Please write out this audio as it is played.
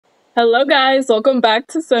Hello, guys. Welcome back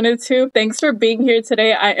to Sonu Tube. Thanks for being here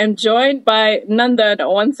today. I am joined by Nandan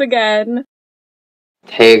once again.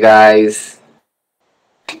 Hey guys.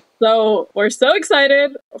 So we're so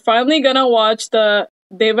excited. Finally gonna watch the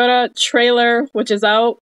DEVARA trailer, which is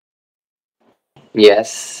out.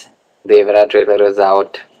 Yes, Devara trailer is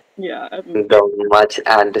out. Yeah, The much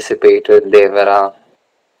anticipated Devara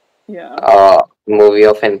yeah, movie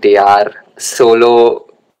of NTR, solo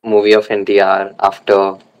movie of NTR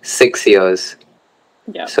after 6 years.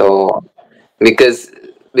 yeah. So because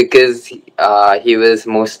he was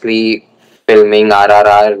mostly filming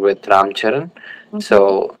RRR with Ramcharan,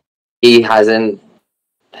 so he hasn't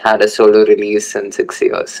had a solo release in 6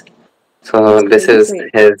 years. So That's crazy.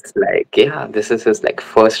 this is his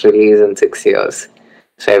first release in 6 years.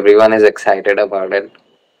 So everyone is excited about it.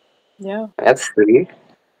 Yeah, That's sweet.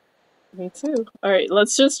 me too. All right,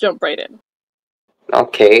 let's just jump right in.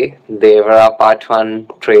 Okay, Devara Part 1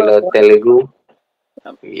 trailer Telugu.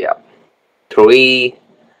 Yep. Yeah. 3,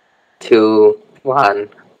 2, 1,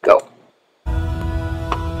 go.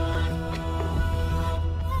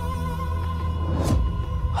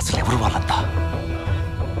 అసలు ఎవరు వాళ్ళంతా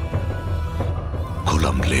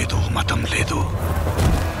కులం లేదు మతం లేదు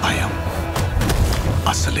భయం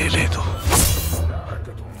అసలే లేదు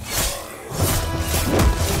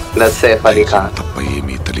Let's say Ali Khan. తప్ప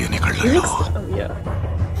ఏమీ తెలియని కళ్ళల్లో Yeah.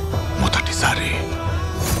 మొదటిసారి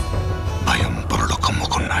భయం పొరలు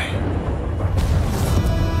కమ్ముకున్నాయి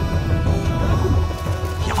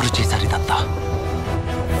ఎవరు చేశారు ఇదంతా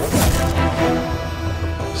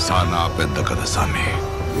సానా పెద్ద కథ సామి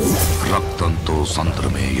రక్తంతో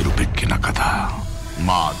సంద్రమే ఇరుపెక్కిన కథ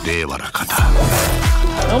మా దేవర కథ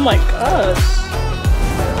Oh my gosh.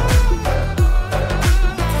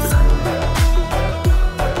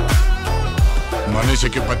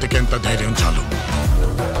 మనిషికి బతికేంత ధైర్యం చాలు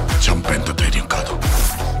చంపేంత ధైర్యం కాదు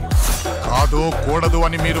కాదు కూడదు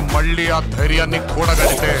అని మీరు మళ్ళీ ఆ ధైర్యాన్ని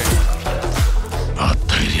కూడగలిగితే ఆ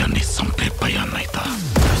ధైర్యాన్ని చంపే భయాన్నైతా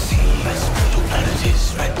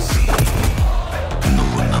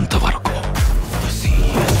నువ్వున్నంత వరకు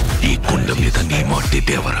ఈ కుండ మీద నీ మట్టి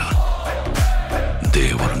దేవరా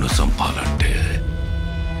దేవులను చంపాలంటే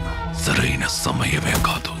సరైన సమయమే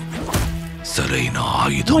కాదు సరైన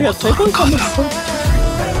ఆయుధం కాదు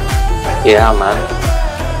Yeah, man.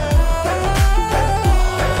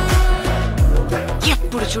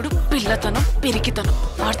 ఎప్పుడు చూడు పిల్లతనం పెరికితనం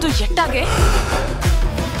వాడితో ఎట్టాగే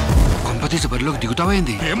కొంపతీసి బరిలోకి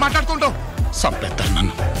దిగుతావైంది ఏం మాట్లాడుతుంటావు చంపేస్తారు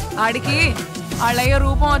నన్ను ఆడికి వాళ్ళయ్య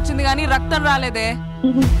రూపం వచ్చింది కానీ రక్తం రాలేదే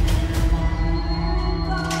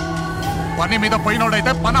పని మీద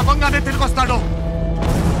పోయినోడైతే పని అవ్వంగానే తిరిగి వస్తాడు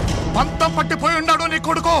పంతం పట్టిపోయి ఉన్నాడు నీ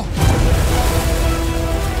కొడుకు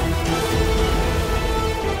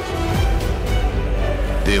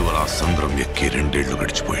దేవరా సంద్రం ఎక్కి 2 ఏళ్లు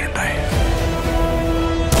గడిచిపోయి ఉంటాయి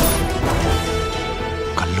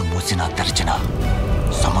కళ్ళు మూసినా తెరిచినా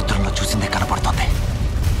సముద్రంలో చూసిందే కనపడుతుంది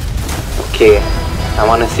Okay, I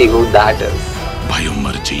wanna see who that is. భయం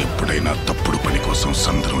మరిచి ఎప్పుడైనా తప్పుడు పని కోసం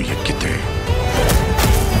సంద్రం ఎక్కితే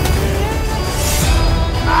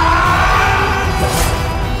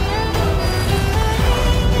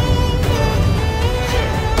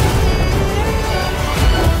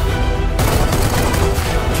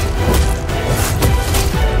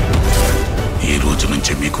ఈ రోజు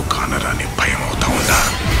నుంచి మీకు కానరాని భయం అవుతా ఉందా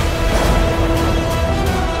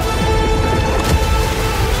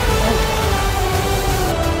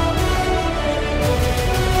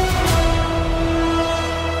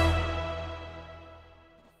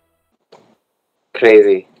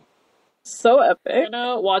Crazy. So epic. I'm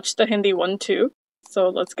gonna watch the Hindi one too. So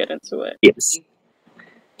let's get into it. Yes.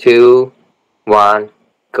 2, 1,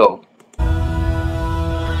 go.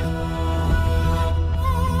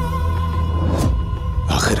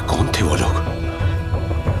 आखिर कौन थे वो लोग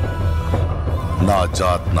ना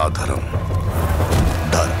जात ना धर्म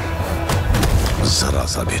डर जरा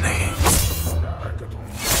सा भी नहीं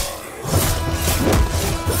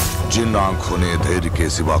जिन आंखों ने धैर्य के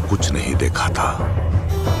सिवा कुछ नहीं देखा था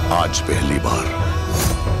आज पहली बार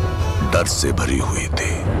डर से भरी हुई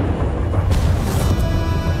थी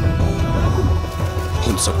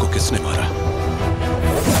उन सबको किसने मारा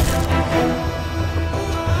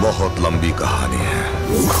बहुत लंबी कहानी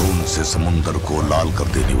है खून से समुंदर को लाल कर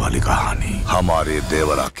देने वाली कहानी हमारे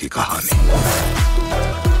देवरा की कहानी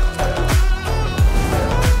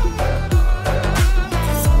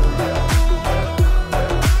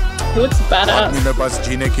He looks badass. आदमी में बस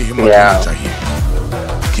जीने की हिम्मत होनी चाहिए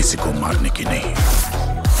किसी को मारने की नहीं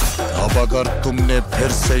अब अगर तुमने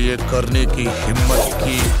फिर से ये करने की हिम्मत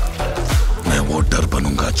की मैं वो डर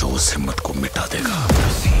बनूंगा जो उस हिम्मत को मिटा देगा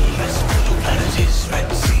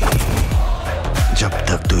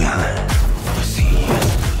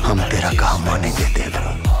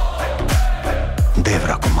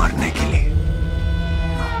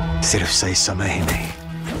सिर्फ सही समय ही नहीं,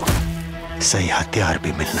 सही हथियार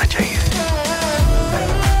भी मिलना चाहिए।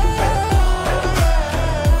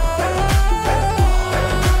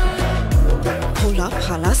 भोला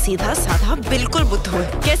भाला सीधा साधा बिल्कुल बुद्धू है,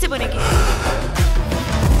 कैसे बनेगी?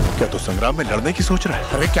 क्या तू संग्राम में लड़ने की सोच रहा है?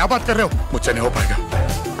 अरे क्या बात कर रहे हो, मुझसे नहीं हो पाएगा।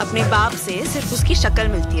 अपने बाप से सिर्फ उसकी शक्ल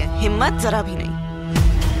मिलती है, हिम्मत जरा भी नहीं।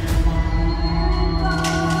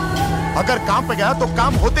 अगर काम पे गया तो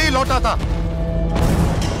काम होते ही लौटा था।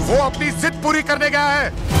 वो अपनी जिद पूरी करने गया है।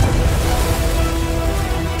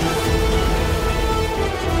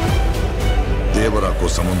 देवरा को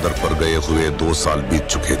समुद्र पर गए हुए 2 साल बीत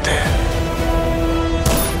चुके थे।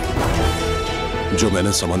 जो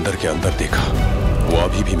मैंने समंदर के अंदर देखा वो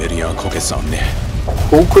अभी भी मेरी आंखों के सामने है।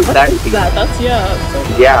 Who could that be?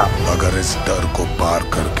 Yeah. अगर इस डर को पार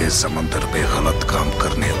करके समंदर पे गलत काम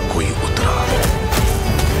करने कोई उतरा,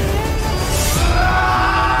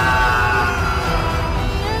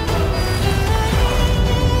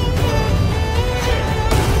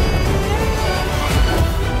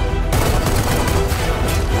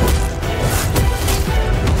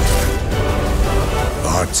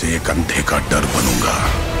 आज से एक अंधे का डर बनूंगा।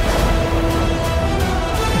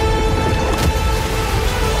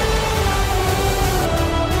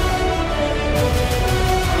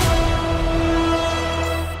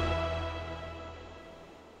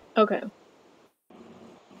 Okay.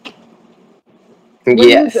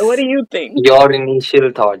 Yes. What do you think? Your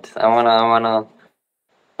initial thoughts. I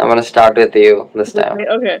wanna start with you this time.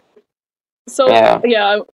 Okay. So yeah,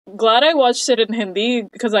 I'm glad I watched it in Hindi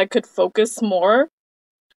because I could focus more.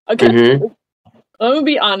 Okay. Let me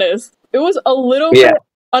be honest. It was a little bit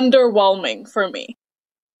underwhelming for me.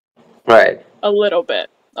 Right. A little bit.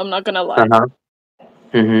 I'm not gonna lie.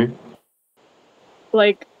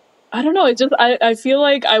 Like, I don't know. It just I feel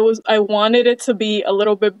like I wanted it to be a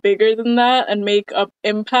little bit bigger than that and make up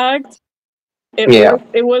impact.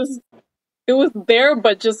 It was there,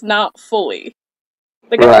 but just not fully.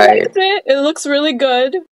 Like I liked it. It looks really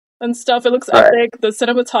good and stuff. It looks epic. The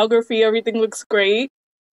cinematography, everything looks great.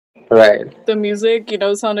 Right. The music,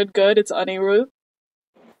 sounded good. It's Anirudh.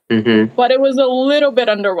 But it was a little bit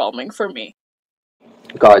underwhelming for me.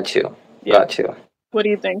 Got you. Got you. What do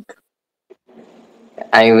you think?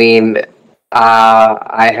 I mean,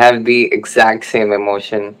 I have the exact same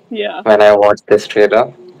emotion when I watched this trailer.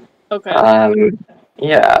 Okay.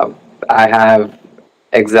 Yeah, I have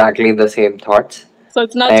exactly the same thoughts. So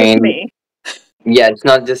it's not just me. Yeah, it's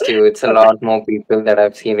not just you. It's a lot more people that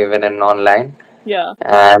I've seen even in online. Yeah.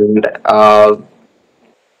 And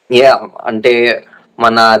అంటే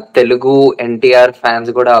మన Telugu NTR fans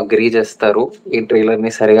కూడా agree చేస్తారు ఈ trailer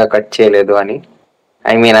ని సరిగా cut చేయలేదు అని.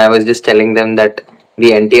 I mean, I was just telling them that the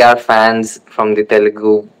NTR fans from the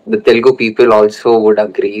Telugu people also would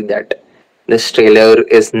agree that this trailer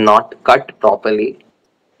is not cut properly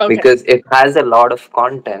because it has a lot of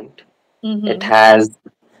content. It has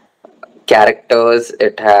characters,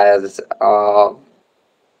 it has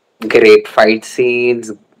great fight scenes,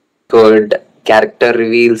 good character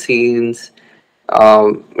reveal scenes.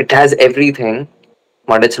 It has everything,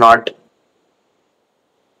 but it's not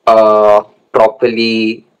properly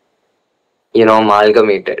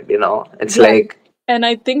amalgamated. It's like, and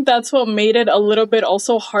I think that's what made it a little bit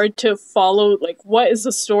also hard to follow, like, what is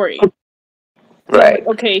the story? Right. Like,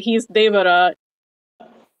 okay, he's Devara,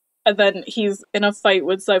 and then he's in a fight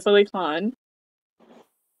with Saif Ali Khan.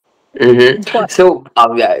 So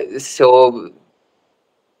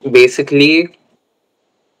basically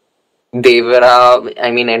Devara,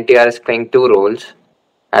 I mean NTR is playing 2 roles.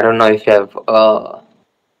 I don't know if you have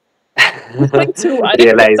Like 2, I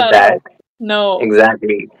didn't realize that. No.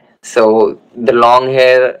 Exactly. So the long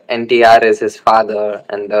hair NTR is his father,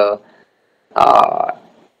 and the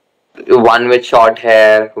one with short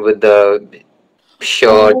hair with the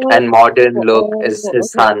shirt and modern look is his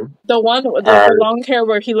son. The one with the long hair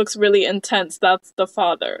where he looks really intense, that's the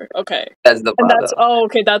father. Okay. That's the father.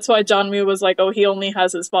 And that's why Janhvi was like, oh, he only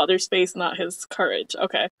has his father's face, not his courage.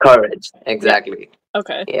 Okay. Courage, exactly.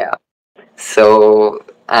 Okay. Yeah. So,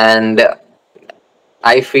 and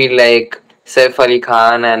I feel like Saif Ali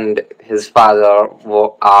Khan and his father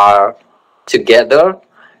are together,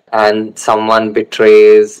 and someone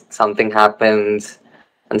betrays, something happens,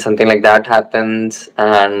 and something like that happens,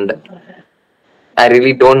 and I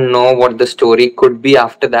really don't know what the story could be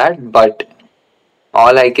after that, but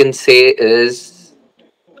all I can say is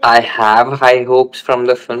I have high hopes from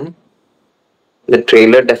the film. The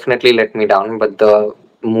trailer definitely let me down, but the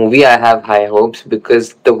movie I have high hopes because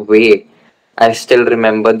the way I still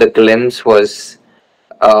remember the glimpse was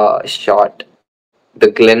shot.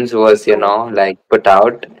 The glimpse was, like put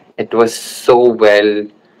out. It was so well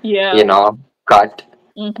Yeah. cut,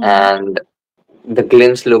 Mm-hmm. and the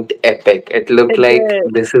glimpse looked epic. It looked It like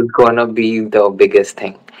did. this is gonna be the biggest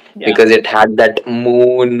thing Yeah. because it had that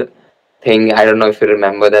moon thing. I don't know if you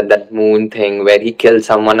remember that moon thing where he killed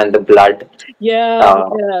someone and the blood Yeah. uh,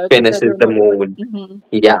 Yeah. I think I finishes the remember. moon. Mm-hmm.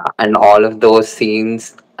 Yeah, and all of those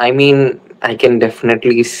scenes. I mean, I can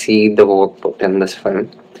definitely see the work put in this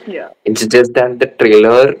film. Yeah. It's just that the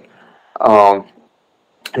trailer uh,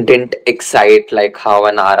 didn't excite like how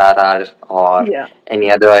an RRR or Yeah.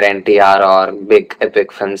 any other NTR or big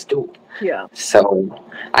epic films do. Yeah. So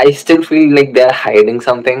I still feel like they're hiding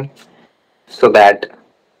something so that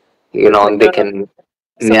Like they a can,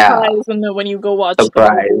 yeah, surprise, and then when you go watch the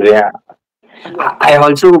surprise. movie. Yeah, Yeah. I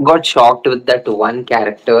also got shocked with that one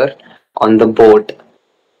character on the boat.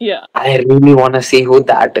 Yeah. I really want to see who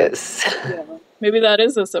that is. Yeah. Maybe that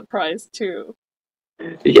is a surprise too.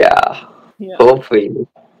 Yeah, Yeah. hopefully,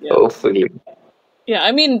 Yeah. hopefully. Yeah.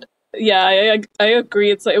 I mean, yeah, I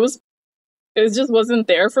agree. It's like it just wasn't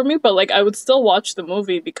there for me, but like I would still watch the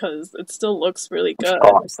movie because it still looks really good.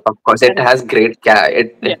 Of course, it And has it yeah,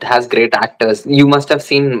 it has great actors. You must have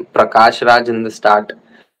seen Prakash Raj in the start,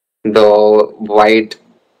 the white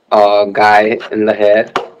guy in the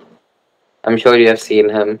hair. I'm sure you have seen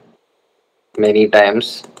him many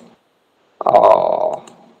times. Oh,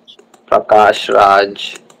 Prakash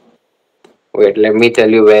Raj. Wait, let me tell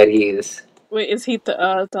you where he is. wait, is he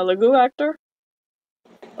the Telugu actor?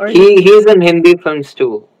 Or He's in Hindi films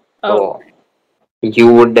too. oh, So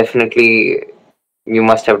you would definitely, you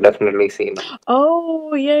must have definitely seen him.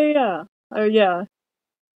 oh yeah, yeah, oh yeah.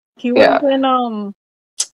 He was Yeah, in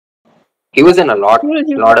he was in a lot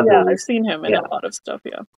of yeah, I've movies. seen him in Yeah, a lot of stuff.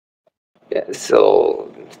 Yeah, yeah.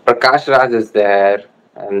 So Prakash Raj is there,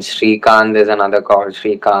 and Srikanth is another called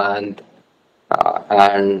Srikanth,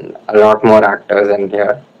 and a lot more actors in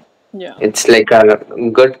here. yeah. It's like a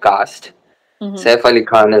good cast. Mm-hmm. Saif Ali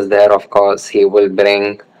Khan is there, of course. He will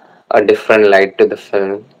bring a different light to the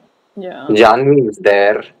film. Yeah, Janhvi is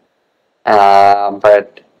there,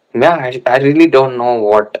 but yeah, I really don't know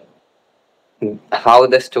how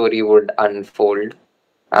the story would unfold.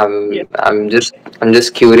 yeah, I'm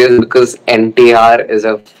just curious because NTR is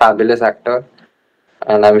a fabulous actor,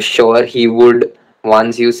 and I'm sure he would.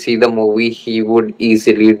 Once you see the movie, he would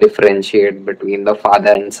easily differentiate between the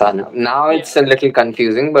father and son. Now yeah, it's a little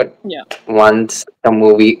confusing, but yeah, once the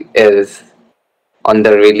movie is on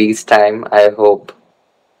the release time, I hope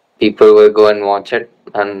people will go and watch it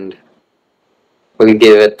and will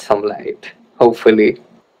give it some light. Hopefully.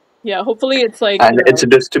 yeah. Hopefully, it's like And it's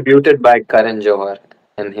distributed by Karan Johar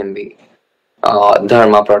in Hindi,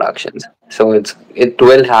 Dharma Productions. So it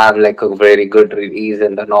will have like a very good release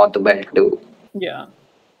in the North Belt too. yeah.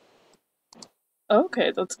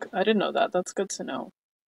 Okay, I didn't know that. That's good to know.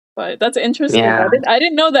 But that's interesting. Yeah. I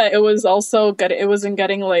didn't know that it was also good. It wasn't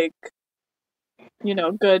getting like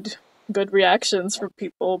good reactions from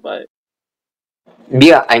people. But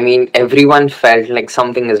Yeah, I mean everyone felt like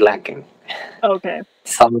something is lacking. okay,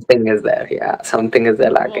 Something is there, yeah. Something is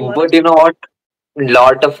there lacking. well, But you know what?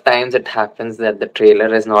 Lot of times it happens that the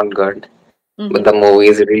trailer is not good, but the movie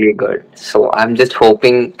is really good. So I'm just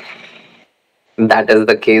hoping that is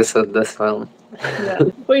the case with this film. yeah.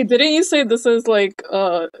 Wait, didn't you say this is like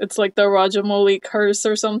it's like the Rajamouli curse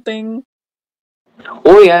or something?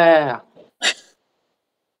 Oh yeah.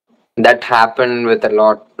 That happened with a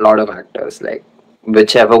lot of actors. Like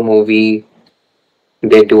whichever movie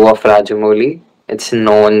they do of Rajamouli, it's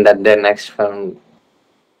known that their next film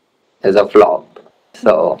is a flop.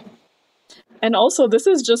 So And also, this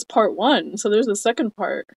is just part one, so there's a second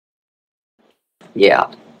part.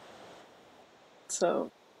 yeah.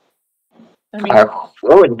 So I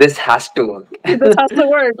mean, This has to work. this has to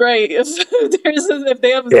work, right? If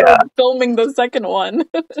they have Yeah. filming the second one,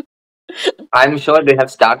 I'm sure they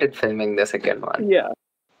have started filming the second one. yeah,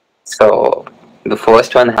 So the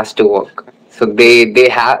first one has to work. So they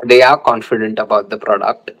are confident about the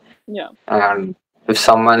product. yeah, And if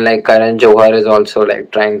someone like Karan Johar is also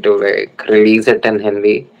like trying to like release it in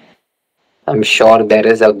Hindi, I'm sure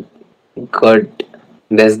there's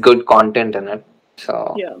good content in it.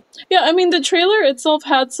 So yeah, yeah. I mean, the trailer itself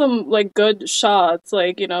had some like good shots,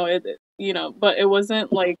 like but it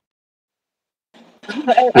wasn't like.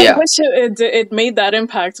 I yeah, wish it made that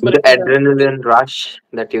impact, but the it didn't. adrenaline rush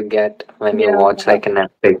that you get when you Yeah, watch like an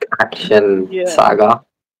epic action yeah, saga,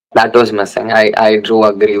 that was missing. I do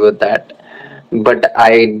agree with that, but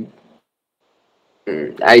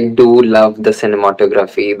I do love the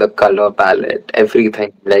cinematography, the color palette,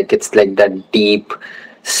 everything. Like it's like that deep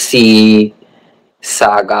sea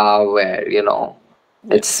saga where, Yeah.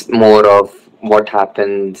 it's more of what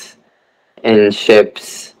happens in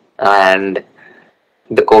ships and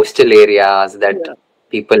the coastal areas that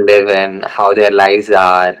people live in, how their lives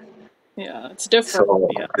are. Yeah, it's different. So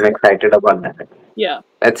Yeah. I'm excited about that. Yeah.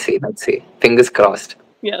 Let's see. Fingers crossed.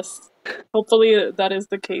 Yes. Hopefully that is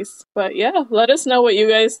the case. But yeah, let us know what you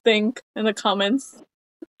guys think in the comments.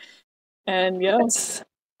 And yeah,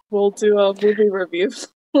 we'll do a movie review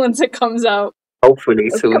once it comes out. Hopefully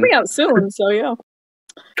It's soon. coming out soon, so yeah.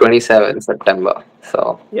 27 September.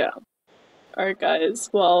 So yeah. Alright guys,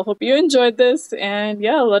 well, hope you enjoyed this, and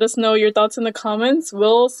yeah, let us know your thoughts in the comments.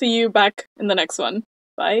 We'll see you back in the next one.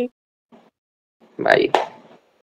 Bye. Bye.